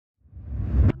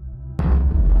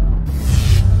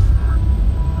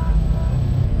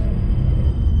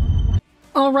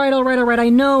Alright, I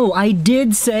know, I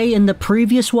did say in the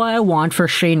previous Why I Want for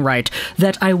Shane Wright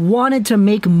that I wanted to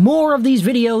make more of these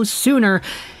videos sooner,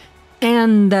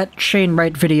 and that Shane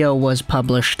Wright video was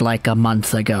published like a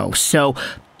month ago, so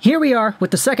here we are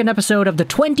with the second episode of the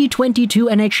 2022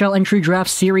 NHL Entry Draft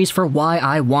series for Why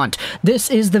I Want. This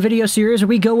is the video series where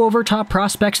we go over top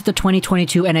prospects at the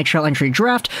 2022 NHL Entry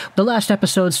Draft. The last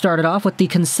episode started off with the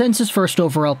consensus first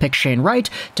overall pick Shane Wright.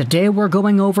 Today we're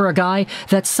going over a guy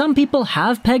that some people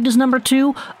have pegged as number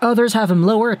 2, others have him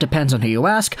lower, it depends on who you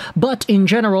ask, but in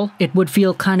general, it would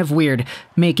feel kind of weird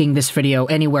making this video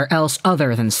anywhere else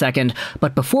other than second.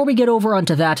 But before we get over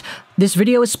onto that, this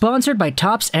video is sponsored by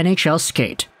Topps NHL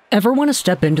Skate. Ever want to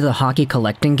step into the hockey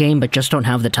collecting game but just don't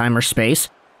have the time or space?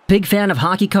 Big fan of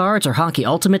hockey cards or Hockey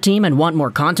Ultimate Team and want more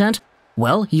content?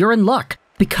 Well, you're in luck,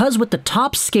 because with the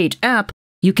Topps Skate app,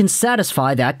 you can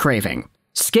satisfy that craving.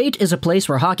 Skate is a place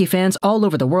where hockey fans all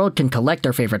over the world can collect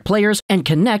their favorite players and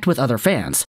connect with other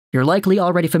fans. You're likely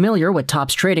already familiar with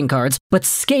Topps trading cards, but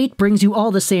Skate brings you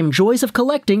all the same joys of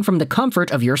collecting from the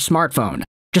comfort of your smartphone.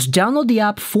 Just download the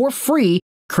app for free,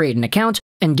 create an account,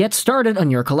 and get started on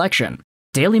your collection.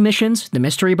 Daily missions, the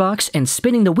mystery box, and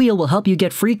spinning the wheel will help you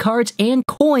get free cards and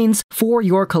coins for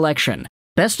your collection.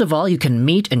 Best of all, you can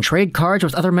meet and trade cards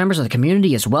with other members of the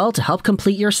community as well to help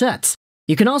complete your sets.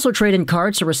 You can also trade in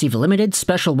cards to receive limited,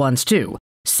 special ones too.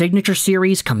 Signature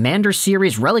Series, Commander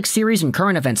Series, Relic Series, and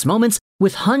Current Events Moments,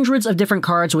 with hundreds of different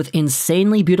cards with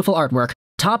insanely beautiful artwork,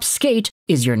 Topps Skate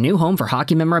is your new home for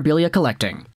hockey memorabilia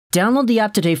collecting. Download the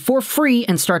app today for free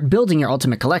and start building your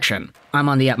ultimate collection. I'm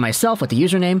on the app myself with the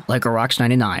username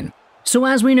LikeARocks99. So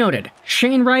as we noted,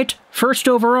 Shane Wright, first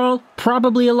overall,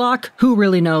 probably a lock, who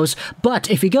really knows,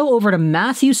 but if you go over to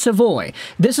Matthew Savoie,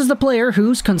 this is the player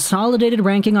whose consolidated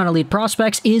ranking on Elite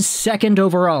Prospects is second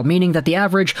overall, meaning that the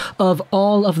average of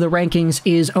all of the rankings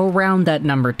is around that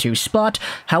number 2 spot.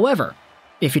 However,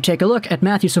 if you take a look at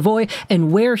Matthew Savoie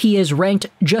and where he is ranked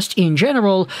just in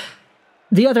general,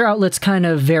 the other outlets kind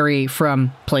of vary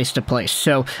from place to place.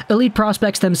 So, Elite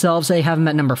Prospects themselves, they have him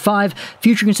at number 5.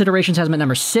 Future Considerations has him at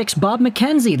number 6. Bob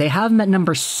McKenzie, they have him at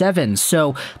number 7.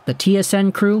 So, the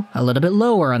TSN crew, a little bit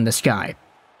lower on this guy.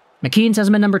 McKean's has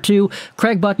him at number 2,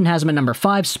 Craig Button has him at number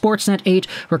 5, Sportsnet 8,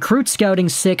 Recruit Scouting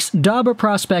 6, Dauber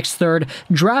Prospects 3rd,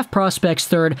 Draft Prospects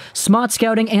 3rd, Smot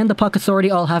Scouting and the Puck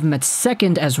Authority all have him at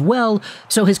 2nd as well,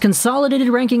 so his consolidated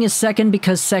ranking is 2nd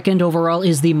because 2nd overall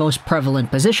is the most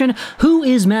prevalent position. Who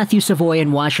is Matthew Savoie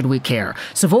and why should we care?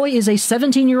 Savoie is a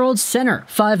 17-year-old center,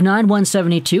 5'9",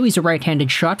 172, he's a right-handed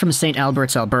shot from St.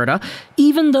 Albert's, Alberta.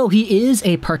 Even though he is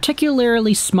a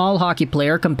particularly small hockey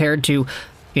player compared to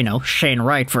Shane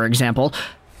Wright, for example,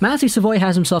 Matthew Savoie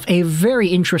has himself a very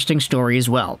interesting story as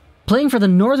well. Playing for the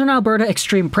Northern Alberta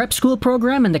Extreme Prep School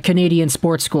program and the Canadian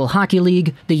Sports School Hockey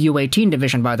League, the U18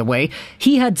 division by the way,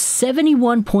 he had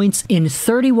 71 points in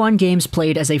 31 games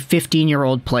played as a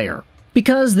 15-year-old player.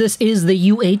 Because this is the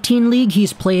U18 league,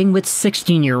 he's playing with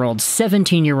 16-year-olds,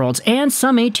 17-year-olds, and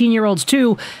some 18-year-olds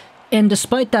too, and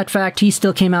despite that fact, he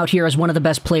still came out here as one of the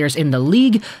best players in the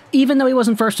league, even though he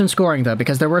wasn't first in scoring, though,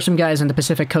 because there were some guys in the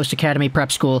Pacific Coast Academy Prep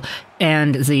School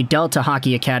and the Delta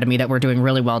Hockey Academy that were doing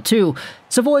really well, too.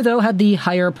 Savoie, though, had the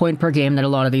higher point per game than a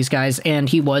lot of these guys, and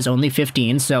he was only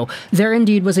 15, so there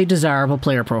indeed was a desirable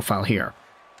player profile here.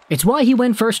 It's why he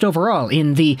went first overall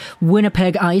in the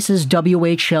Winnipeg Ice's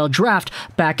WHL draft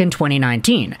back in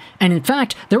 2019. And in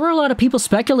fact, there were a lot of people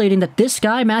speculating that this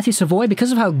guy, Matthew Savoie,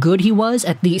 because of how good he was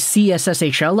at the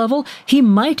CSSHL level, he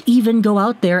might even go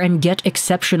out there and get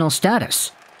exceptional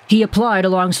status. He applied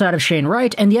alongside of Shane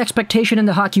Wright, and the expectation in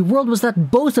the hockey world was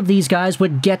that both of these guys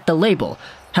would get the label.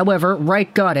 However,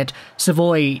 Wright got it,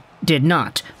 Savoie did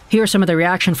not. Here's some of the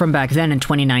reaction from back then in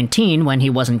 2019 when he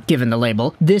wasn't given the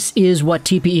label. This is what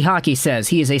TPE Hockey says.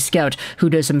 He is a scout who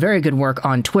does some very good work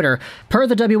on Twitter. Per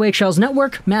the WHL's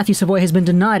network, Matthew Savoie has been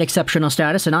denied exceptional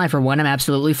status, and I, for one, am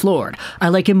absolutely floored. I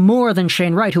like him more than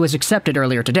Shane Wright, who was accepted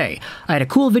earlier today. I had a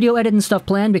cool video edit and stuff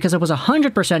planned because I was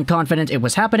 100% confident it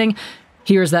was happening.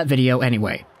 Here's that video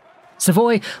anyway.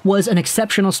 Savoie was an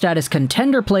exceptional status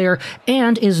contender player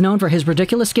and is known for his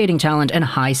ridiculous skating talent and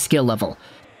high skill level.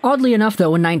 Oddly enough,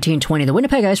 though, in 1920, the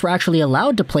Winnipeg Ice were actually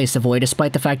allowed to play Savoie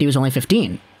despite the fact he was only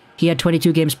 15. He had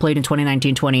 22 games played in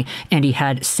 2019-20, and he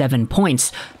had 7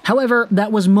 points. However,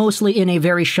 that was mostly in a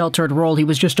very sheltered role. He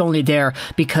was just only there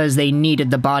because they needed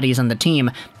the bodies on the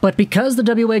team. But because the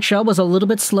WHL was a little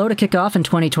bit slow to kick off in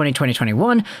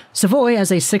 2020-2021, Savoie, as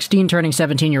a 16-turning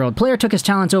 17-year-old player, took his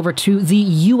talents over to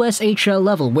the USHL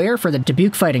level, where, for the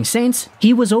Dubuque Fighting Saints,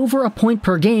 he was over a point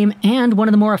per game and one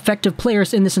of the more effective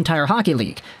players in this entire hockey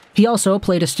league. He also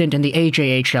played a stint in the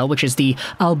AJHL, which is the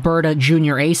Alberta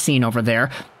Junior A scene over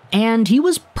there. and he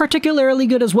was particularly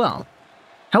good as well.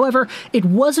 However, it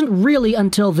wasn't really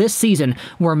until this season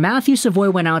where Matthew Savoie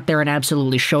went out there and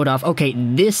absolutely showed off, okay,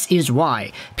 this is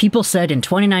why. People said in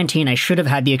 2019 I should have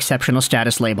had the exceptional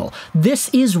status label. This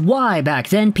is why back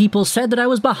then people said that I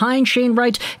was behind Shane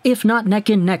Wright, if not neck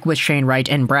and neck with Shane Wright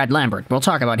and Brad Lambert. We'll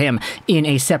talk about him in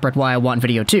a separate Why I Want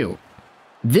video too.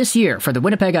 This year, for the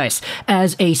Winnipeg Ice,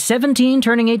 as a 17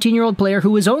 turning 18-year-old player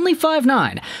who is only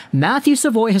 5'9", Matthew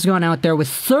Savoie has gone out there with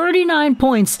 39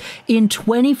 points in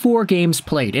 24 games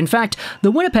played. In fact, the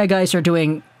Winnipeg Ice are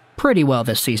doing pretty well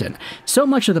this season. So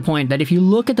much to the point that if you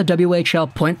look at the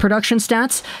WHL point production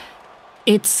stats,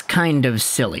 it's kind of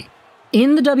silly.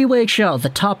 In the WHL, the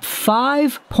top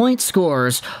 5 point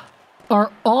scorers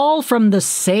are all from the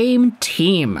same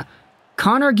team.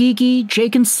 Conor, Geekie,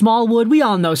 Jake and Smallwood, we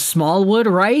all know Smallwood,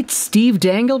 right? Steve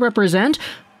Dangle represent.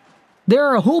 There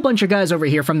are a whole bunch of guys over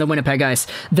here from the Winnipeg Ice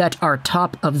that are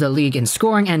top of the league in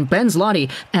scoring, and Ben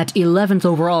Zloty, at 11th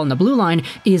overall in the blue line,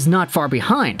 is not far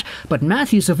behind. But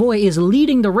Matthew Savoie is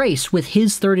leading the race with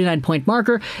his 39-point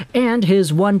marker, and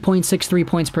his 1.63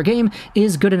 points per game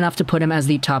is good enough to put him as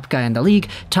the top guy in the league,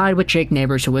 tied with Jake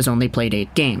Neighbors, who has only played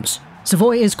 8 games.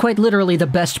 Savoie is quite literally the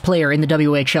best player in the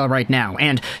WHL right now,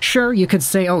 and sure, you could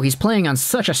say, oh, he's playing on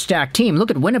such a stacked team.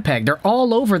 Look at Winnipeg, they're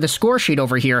all over the score sheet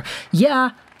over here. Yeah,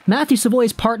 Matthew Savoie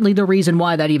is partly the reason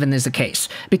why that even is the case.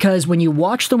 Because when you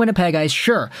watch the Winnipeg Ice,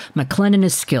 sure, McLennan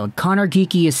is skilled, Conor,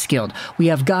 Geekie is skilled. We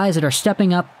have guys that are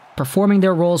stepping up, performing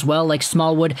their roles well, like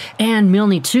Smallwood and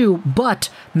Milne too, but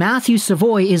Matthew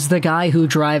Savoie is the guy who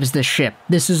drives the ship.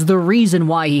 This is the reason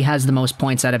why he has the most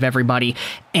points out of everybody,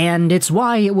 and it's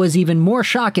why it was even more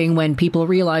shocking when people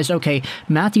realized, okay,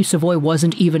 Matthew Savoie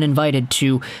wasn't even invited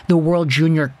to the World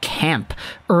Junior Camp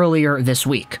earlier this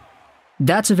week.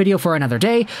 That's a video for another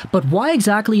day, but why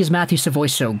exactly is Matthew Savoie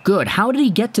so good? How did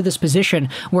he get to this position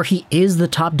where he is the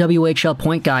top WHL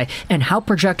point guy, and how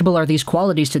projectable are these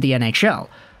qualities to the NHL?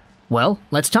 Well,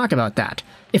 let's talk about that.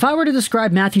 If I were to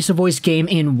describe Matthew Savoie's game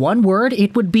in one word,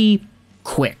 it would be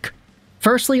quick.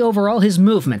 Firstly, overall, his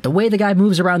movement, the way the guy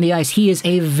moves around the ice, he is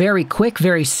a very quick,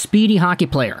 very speedy hockey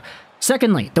player.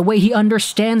 Secondly, the way he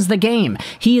understands the game.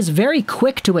 He is very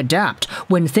quick to adapt.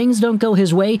 When things don't go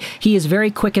his way, he is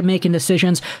very quick at making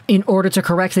decisions in order to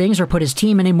correct things or put his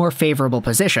team in a more favorable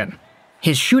position.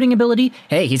 His shooting ability,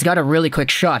 hey, he's got a really quick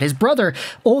shot. His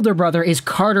older brother, is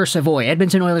Carter Savoie,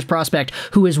 Edmonton Oilers prospect,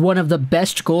 who is one of the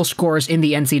best goal scorers in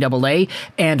the NCAA,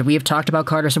 and we have talked about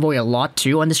Carter Savoie a lot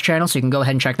too on this channel, so you can go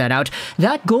ahead and check that out.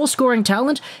 That goal-scoring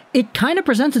talent, it kind of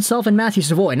presents itself in Matthew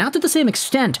Savoie, not to the same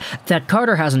extent that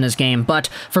Carter has in his game, but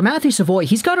for Matthew Savoie,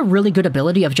 he's got a really good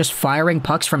ability of just firing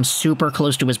pucks from super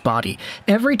close to his body.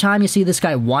 Every time you see this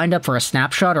guy wind up for a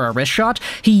snapshot or a wrist shot,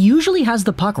 he usually has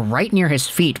the puck right near his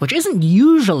feet, which isn't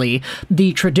usually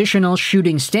the traditional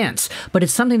shooting stance, but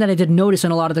it's something that I did notice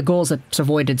in a lot of the goals that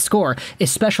Savoie did score,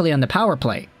 especially on the power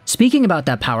play. Speaking about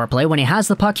that power play, when he has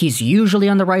the puck, he's usually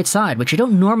on the right side, which you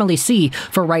don't normally see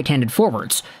for right-handed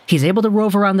forwards. He's able to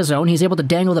rove around the zone, he's able to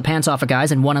dangle the pants off of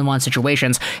guys in one-on-one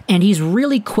situations, and he's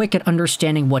really quick at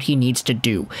understanding what he needs to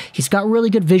do. He's got really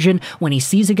good vision. When he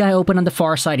sees a guy open on the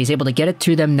far side, he's able to get it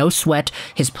to them, no sweat.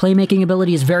 His playmaking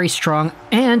ability is very strong,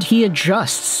 and he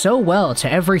adjusts so well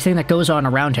to everything that goes on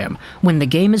around him. When the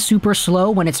game is super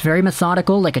slow, when it's very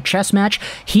methodical, like a chess match,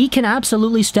 he can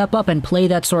absolutely step up and play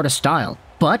that sort of style.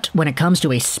 But when it comes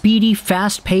to a speedy,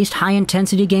 fast-paced,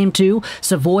 high-intensity game too,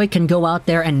 Savoie can go out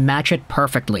there and match it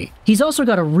perfectly. He's also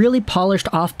got a really polished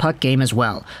off-puck game as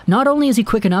well. Not only is he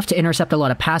quick enough to intercept a lot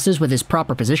of passes with his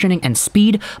proper positioning and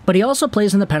speed, but he also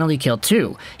plays in the penalty kill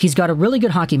too. He's got a really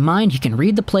good hockey mind, he can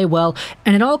read the play well,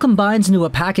 and it all combines into a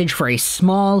package for a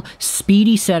small,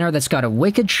 speedy center that's got a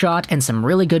wicked shot and some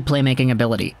really good playmaking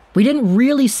ability. We didn't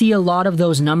really see a lot of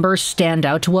those numbers stand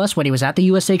out to us when he was at the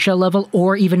USHL level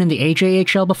or even in the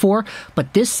AJHL before,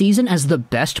 but this season, as the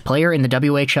best player in the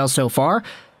WHL so far,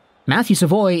 Matthew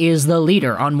Savoie is the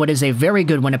leader on what is a very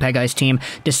good Winnipeg Ice team,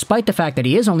 despite the fact that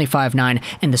he is only 5'9",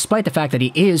 and despite the fact that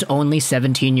he is only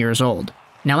 17 years old.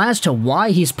 Now, as to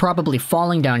why he's probably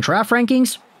falling down draft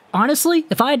rankings, honestly,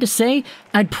 if I had to say,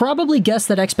 I'd probably guess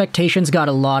that expectations got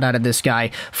a lot out of this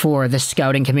guy for the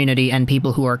scouting community and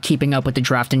people who are keeping up with the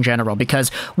draft in general, because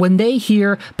when they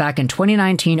hear back in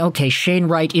 2019, okay, Shane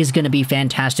Wright is going to be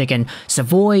fantastic and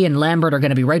Savoie and Lambert are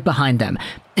going to be right behind them,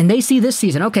 and they see this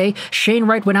season, okay, Shane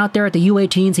Wright went out there at the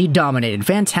U18s, he dominated,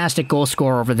 fantastic goal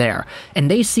scorer over there,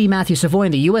 and they see Matthew Savoie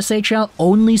in the USHL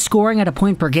only scoring at a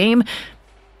point per game,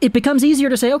 it becomes easier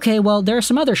to say, okay, well, there are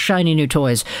some other shiny new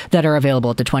toys that are available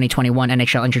at the 2021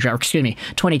 NHL Entry Draft,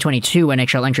 2022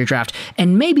 NHL Entry Draft,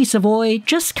 and maybe Savoie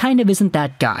just kind of isn't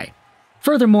that guy.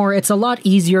 Furthermore, it's a lot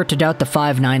easier to doubt the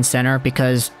 5'9" center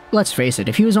because, let's face it,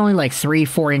 if he was only like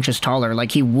 3-4 inches taller,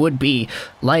 like he would be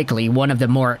likely one of the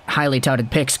more highly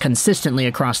touted picks consistently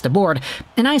across the board,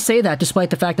 and I say that despite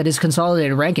the fact that his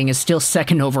consolidated ranking is still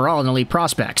second overall in elite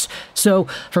prospects. So,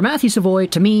 for Matthew Savoie,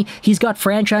 to me, he's got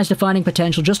franchise-defining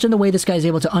potential just in the way this guy's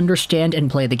able to understand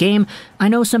and play the game. I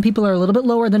know some people are a little bit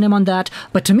lower than him on that,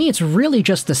 but to me it's really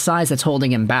just the size that's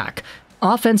holding him back.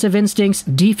 Offensive instincts,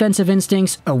 defensive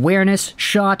instincts, awareness,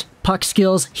 shot, puck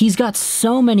skills. He's got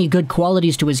so many good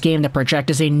qualities to his game that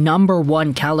project as a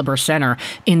 #1 caliber center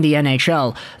in the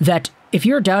NHL that if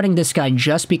you're doubting this guy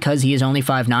just because he is only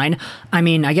 5'9", I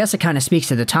mean, I guess it kind of speaks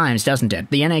to the times, doesn't it?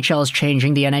 The NHL is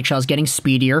changing, the NHL is getting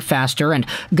speedier, faster, and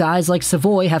guys like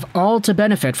Savoie have all to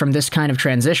benefit from this kind of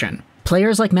transition.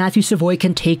 Players like Matthew Savoie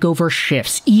can take over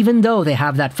shifts, even though they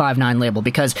have that 5'9" label,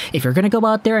 because if you're going to go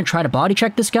out there and try to body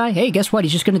check this guy, hey, guess what?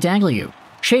 He's just going to dangle you.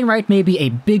 Shane Wright may be a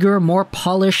bigger, more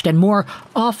polished, and more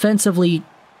offensively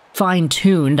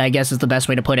fine-tuned, I guess is the best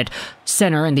way to put it,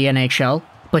 center in the NHL,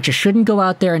 but you shouldn't go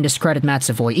out there and discredit Matt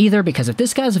Savoie either, because if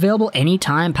this guy's available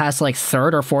anytime past like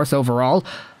 3rd or 4th overall,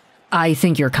 I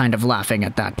think you're kind of laughing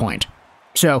at that point.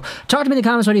 So, talk to me in the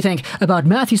comments what do you think about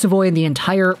Matthew Savoie and the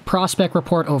entire prospect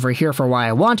report over here for Why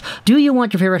I Want. Do you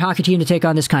want your favorite hockey team to take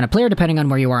on this kind of player, depending on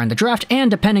where you are in the draft, and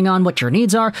depending on what your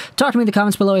needs are? Talk to me in the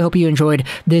comments below. I hope you enjoyed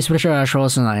this Wish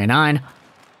 99.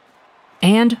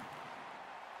 And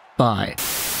bye.